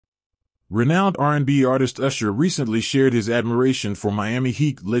Renowned R&B artist Usher recently shared his admiration for Miami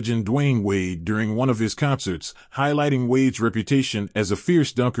Heat legend Dwyane Wade during one of his concerts, highlighting Wade's reputation as a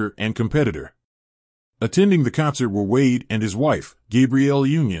fierce dunker and competitor. Attending the concert were Wade and his wife, Gabrielle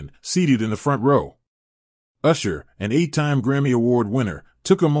Union, seated in the front row. Usher, an 8-time Grammy Award winner,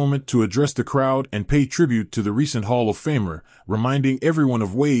 took a moment to address the crowd and pay tribute to the recent Hall of Famer, reminding everyone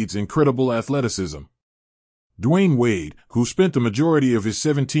of Wade's incredible athleticism. Dwyane Wade, who spent the majority of his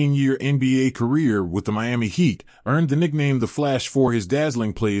 17-year NBA career with the Miami Heat, earned the nickname The Flash for his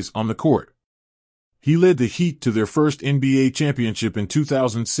dazzling plays on the court. He led the Heat to their first NBA championship in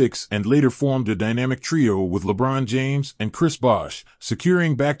 2006 and later formed a dynamic trio with LeBron James and Chris Bosh,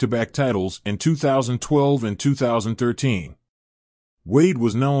 securing back-to-back titles in 2012 and 2013. Wade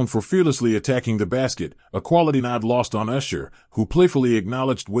was known for fearlessly attacking the basket, a quality not lost on Usher, who playfully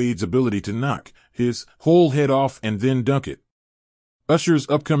acknowledged Wade's ability to knock his whole head off and then dunk it. Usher's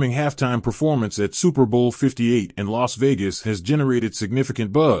upcoming halftime performance at Super Bowl 58 in Las Vegas has generated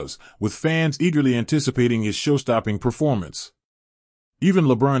significant buzz, with fans eagerly anticipating his show-stopping performance. Even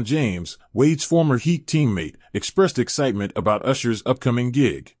LeBron James, Wade's former Heat teammate, expressed excitement about Usher's upcoming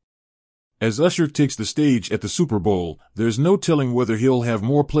gig. As Usher takes the stage at the Super Bowl, there's no telling whether he'll have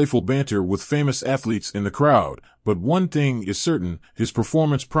more playful banter with famous athletes in the crowd, but one thing is certain, his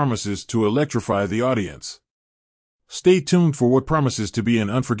performance promises to electrify the audience. Stay tuned for what promises to be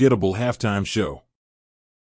an unforgettable halftime show.